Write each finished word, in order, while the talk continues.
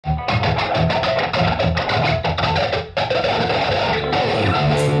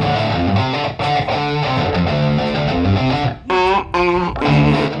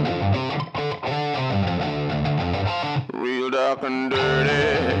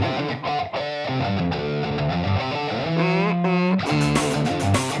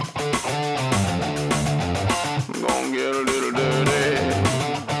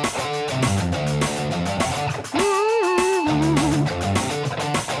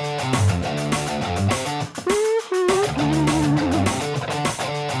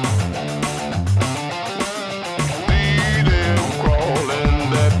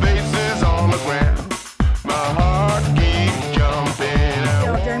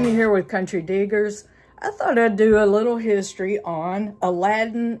here with Country Diggers. I thought I'd do a little history on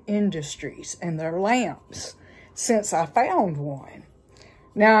Aladdin Industries and their lamps, since I found one.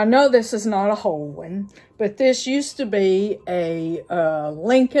 Now, I know this is not a whole one, but this used to be a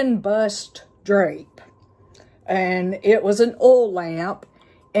Lincoln bust drape. And it was an oil lamp,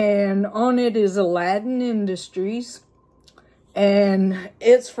 and on it is Aladdin Industries, and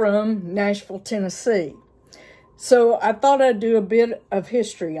it's from Nashville, Tennessee. So I thought I'd do a bit of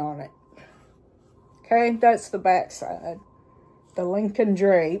history on it. Okay, that's the back side, the Lincoln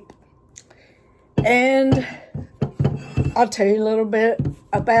drape. And I'll tell you a little bit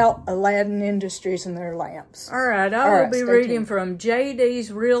about Aladdin Industries and their lamps. All right, I will be reading from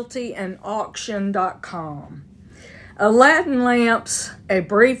JD's Realty and Auction.com. Aladdin Lamps, a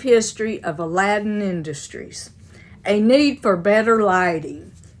brief history of Aladdin Industries. A need for better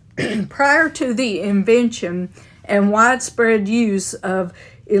lighting. Prior to the invention and widespread use of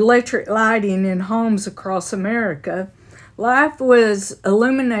electric lighting in homes across America, life was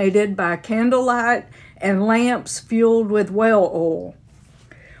illuminated by candlelight and lamps fueled with well oil.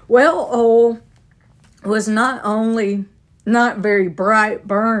 Well oil was not only not very bright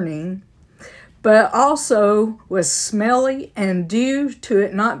burning, but also was smelly, and due to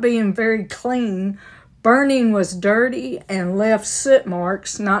it not being very clean, burning was dirty and left soot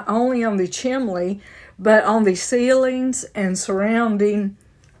marks not only on the chimney, but on the ceilings and surrounding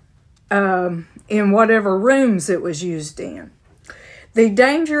in whatever rooms it was used in. The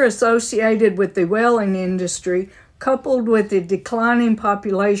danger associated with the whaling industry, coupled with the declining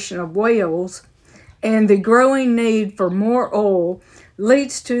population of whales and the growing need for more oil,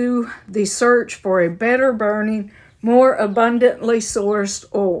 leads to the search for a better burning, more abundantly sourced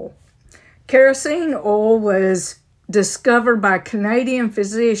oil. Kerosene oil was discovered by Canadian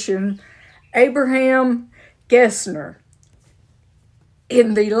physician Abraham Gessner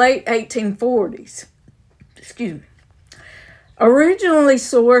in the late 1840s. Excuse me. Originally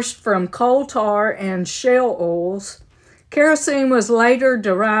sourced from coal tar and shale oils, kerosene was later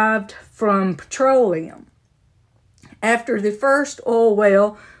derived from petroleum. After the first oil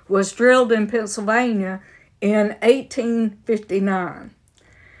well was drilled in Pennsylvania in 1859.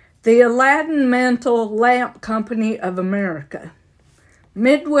 The Aladdin Mantle Lamp Company of America.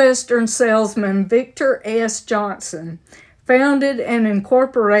 Midwestern salesman Victor S. Johnson founded and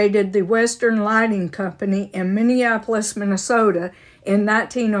incorporated the Western Lighting Company in Minneapolis, Minnesota in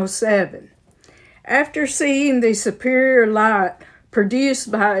 1907. After seeing the superior light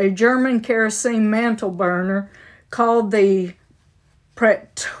produced by a German kerosene mantle burner called the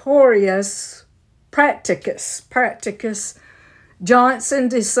Practicus, Johnson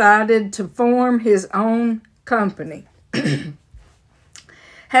decided to form his own company.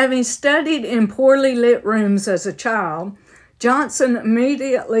 Having studied in poorly lit rooms as a child, Johnson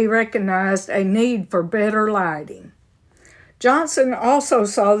immediately recognized a need for better lighting. Johnson also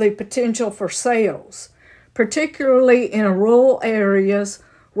saw the potential for sales, particularly in rural areas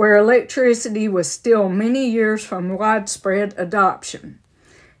where electricity was still many years from widespread adoption.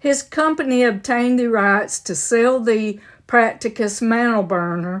 His company obtained the rights to sell the Practicus mantle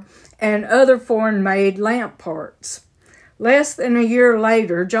burner and other foreign-made lamp parts. Less than a year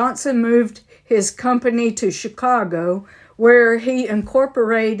later, Johnson moved his company to Chicago, where he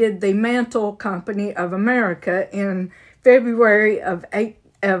incorporated the Mantle Company of America in February of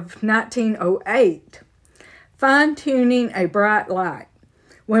 1908, fine-tuning a bright light.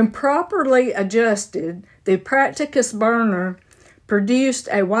 When properly adjusted, the Practicus burner produced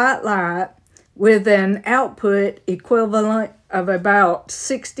a white light with an output equivalent of about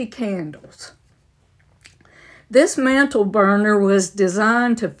 60 candles. This mantle burner was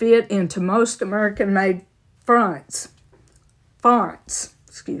designed to fit into most American-made fonts, but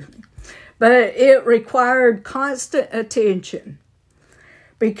it required constant attention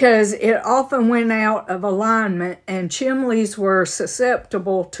because it often went out of alignment and chimneys were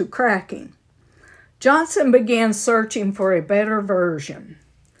susceptible to cracking. Johnson began searching for a better version.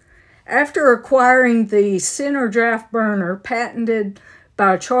 After acquiring the center draft burner patented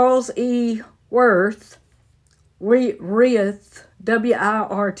by Charles E. Wirth,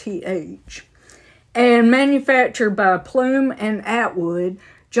 W-I-R-T-H, and manufactured by Plume and Atwood,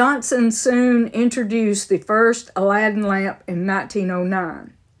 Johnson soon introduced the first Aladdin lamp in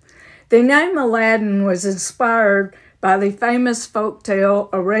 1909. The name Aladdin was inspired by the famous folktale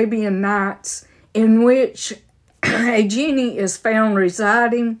Arabian Nights, in which a genie is found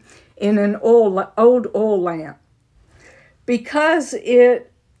residing in an old oil lamp. Because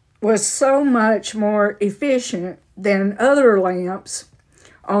it was so much more efficient than other lamps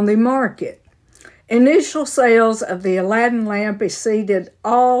on the market, Initial sales of the Aladdin lamp exceeded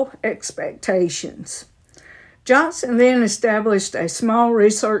all expectations. Johnson then established a small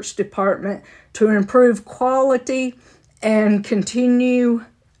research department to improve quality and continued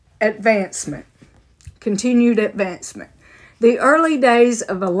advancement. The early days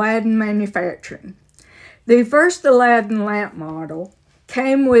of Aladdin manufacturing. The first Aladdin lamp model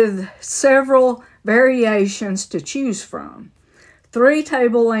came with several variations to choose from. 3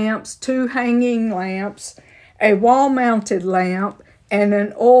 table lamps, 2 hanging lamps, a wall-mounted lamp, and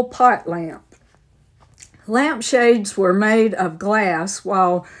an oil pot lamp. Lampshades were made of glass,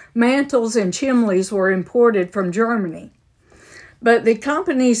 while mantles and chimneys were imported from Germany. But the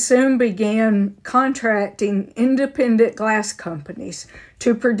company soon began contracting independent glass companies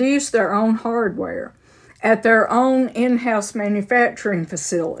to produce their own hardware at their own in-house manufacturing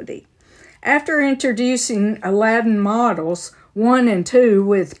facility. After introducing Aladdin models 1 and 2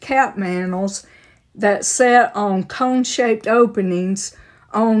 with cap mantles that sat on cone-shaped openings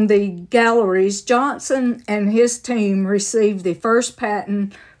on the galleries, Johnson and his team received the first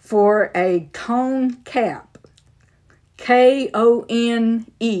patent for a cone cap, K-O-N-E-K-A-P,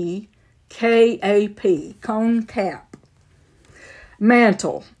 cone cap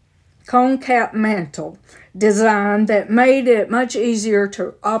mantle, cone cap mantle design that made it much easier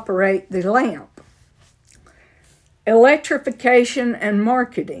to operate the lamp. Electrification and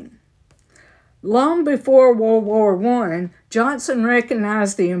marketing. Long before World War I, Johnson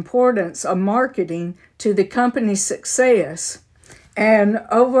recognized the importance of marketing to the company's success and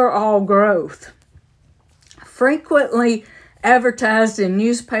overall growth. Frequently advertised in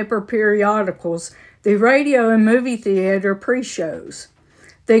newspaper periodicals, the radio and movie theater pre-shows.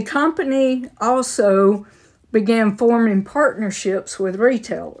 The company also began forming partnerships with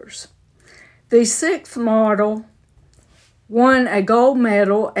retailers. The 6th model won a gold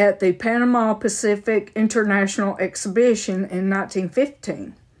medal at the Panama Pacific International Exhibition in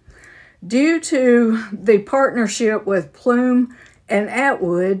 1915. Due to the partnership with Plume and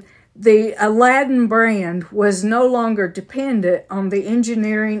Atwood, the Aladdin brand was no longer dependent on the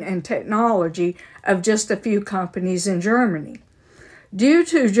engineering and technology of just a few companies in Germany. Due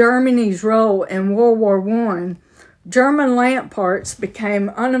to Germany's role in World War I, German lamp parts became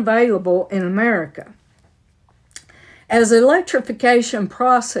unavailable in America. As electrification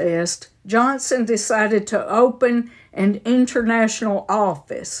processed, Johnson decided to open an international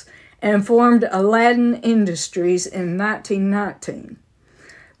office and formed Aladdin Industries in 1919.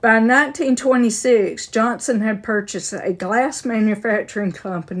 By 1926, Johnson had purchased a glass manufacturing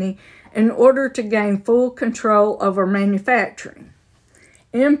company in order to gain full control over manufacturing.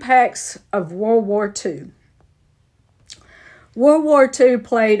 Impacts of World War II. World War II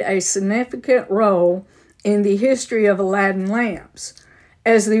played a significant role in the history of Aladdin lamps.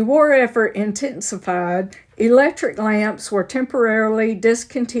 As the war effort intensified, electric lamps were temporarily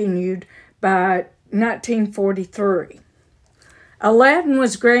discontinued by 1943. Aladdin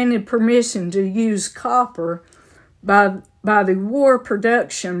was granted permission to use copper by the War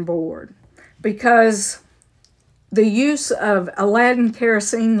Production Board because the use of Aladdin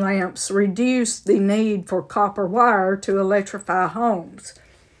kerosene lamps reduced the need for copper wire to electrify homes.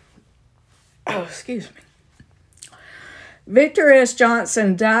 Oh, excuse me. Victor S.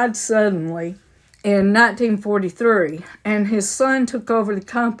 Johnson died suddenly in 1943, and his son took over the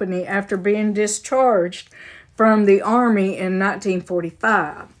company after being discharged from the Army in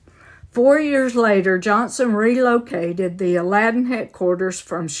 1945. 4 years later, Johnson relocated the Aladdin headquarters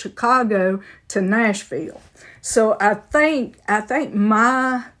from Chicago to Nashville. So I think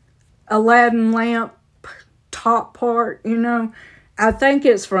my Aladdin lamp top part, I think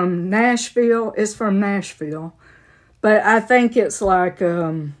it's from Nashville. It's from Nashville. But I think it's like he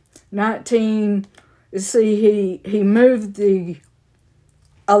moved the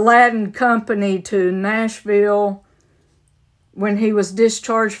Aladdin company to Nashville when he was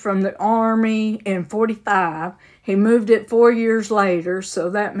discharged from the Army in 45. He moved it 4 years later, so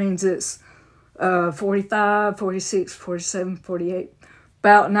that means it's 45, 46, 47, 48,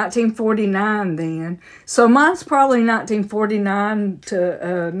 about 1949 then. So mine's probably 1949 to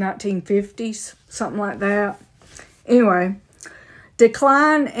 1950s, something like that. Anyway,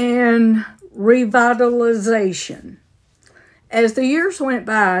 decline and revitalization. As the years went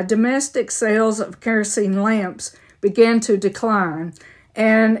by, domestic sales of kerosene lamps began to decline,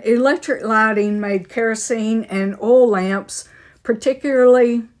 and electric lighting made kerosene and oil lamps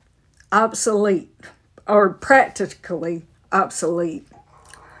particularly obsolete, or practically obsolete.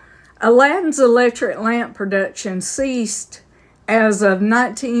 Aladdin's electric lamp production ceased as of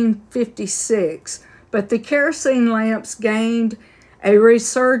 1956, but the kerosene lamps gained a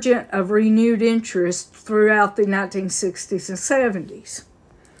resurgence of renewed interest throughout the 1960s and 70s.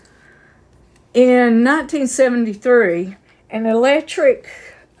 In 1973, an electric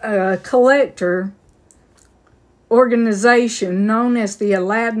collector organization known as the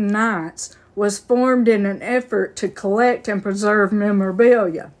Aladdin Knights was formed in an effort to collect and preserve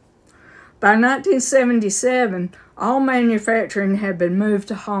memorabilia. By 1977, all manufacturing had been moved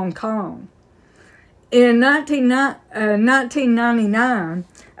to Hong Kong. In 1999,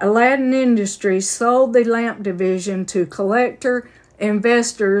 Aladdin Industries sold the lamp division to collector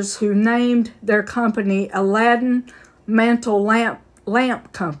investors who named their company Aladdin Mantle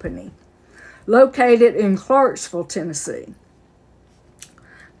Lamp Company, located in Clarksville, Tennessee.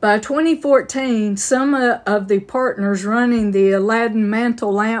 By 2014, some of the partners running the Aladdin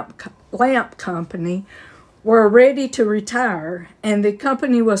Mantle Lamp Company were ready to retire, and the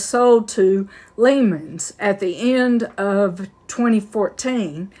company was sold to Lehman's at the end of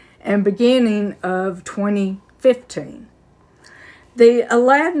 2014 and beginning of 2015. The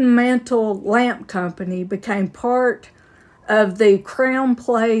Aladdin Mantle Lamp Company became part of the Crown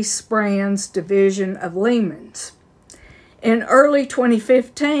Place Brands division of Lehman's. In early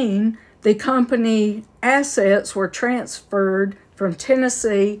 2015, the company assets were transferred from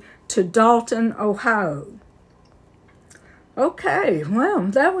Tennessee to Dalton, Ohio. Okay, well,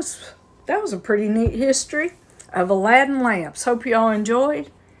 that was a pretty neat history of Aladdin lamps. Hope you all enjoyed.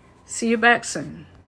 See you back soon.